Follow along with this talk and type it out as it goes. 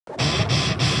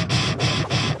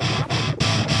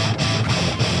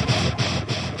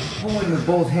pulling with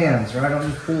both hands, right? I don't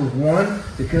just pull with one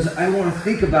because I want to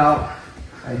think about,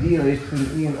 ideally,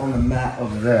 putting Ian on the mat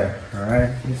over there, all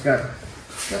right? He's got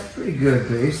pretty good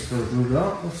base for move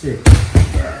up. Let's see.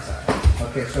 Yeah,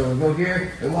 okay, so we'll go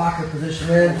here, we lock the position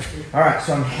in. All right,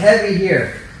 so I'm heavy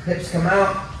here. Hips come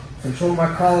out, control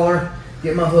my collar,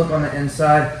 get my hook on the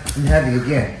inside, I'm heavy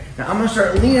again. Now I'm gonna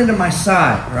start leaning to my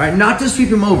side, all right? Not to sweep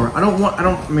him over.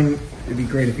 I mean, it'd be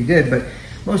great if he did, but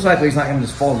most likely he's not gonna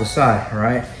just fall to the side, all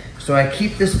right? So I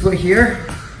keep this foot here,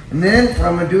 and then what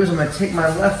I'm gonna do is I'm gonna take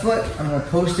my left foot, I'm gonna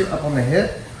post it up on the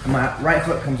hip, and my right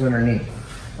foot comes underneath.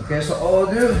 Okay, so all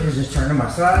I'll do is just turn to my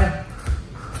side.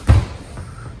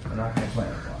 I'm not gonna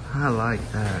plant. I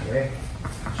like that. Okay.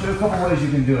 Show a couple ways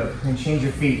you can do it and change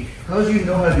your feet. Those of you who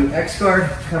know how to do X guard,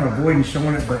 kind of avoiding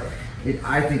showing it, but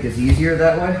I think it's easier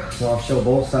that way. So I'll show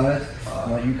both sides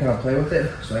and let you kind of play with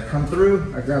it. So I come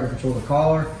through, I grab and control the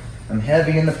collar. I'm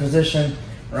heavy in the position,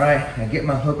 right? I get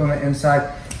my hook on the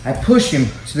inside. I push him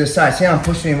to the side. See how I'm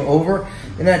pushing him over?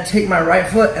 And then I take my right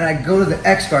foot and I go to the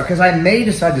X guard because I may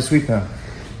decide to sweep him.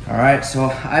 All right, so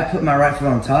I put my right foot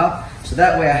on top. So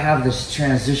that way I have this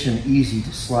transition easy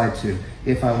to slide to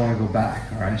if I want to go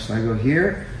back. All right, so I go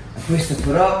here, I push the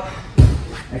foot up,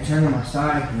 I turn to my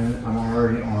side, and then I'm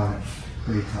already on it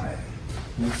pretty tight.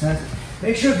 Make sense?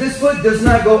 Make sure this foot does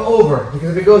not go over,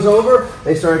 because if it goes over,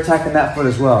 they start attacking that foot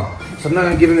as well. So I'm not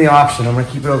going to give them the option. I'm going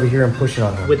to keep it over here and push it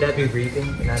on them. Would that be reaping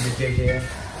and not the JJF?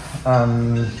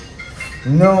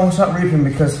 No, it's not reaping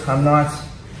because I'm not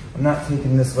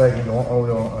taking this leg and going all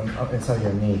the way up inside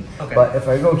your knee. Okay. But if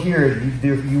I go here,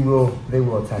 they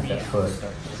will attack that foot.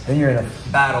 Then you're in a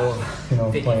battle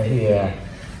of, playing. Yeah,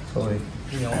 totally.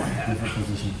 Different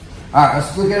position. All right,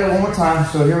 let's look at it one more time.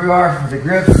 So here we are with the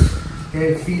grips.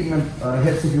 Okay, feet and the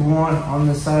hips if you want on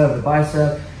this side of the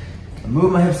bicep. I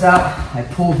move my hips out. I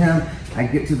pull him. I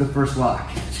get to the first lock.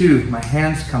 2, my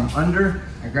hands come under.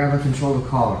 I grab and control the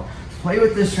collar. Play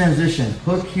with this transition.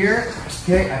 Hook here,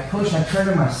 okay, I push, I turn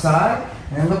to my side,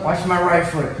 and then look, watch my right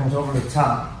foot, it comes over the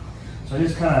top. So I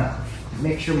just kind of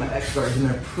make sure my X guard is in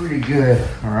there pretty good,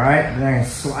 all right? Then I can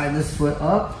slide this foot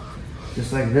up,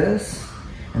 just like this,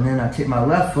 and then I take my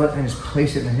left foot and just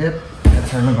place it in the hip, and I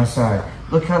turn to my side.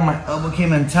 Look how my elbow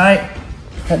came in tight,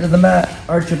 head to the mat,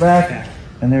 arch your back,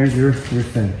 and there's your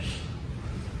finish.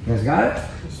 You guys got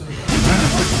it?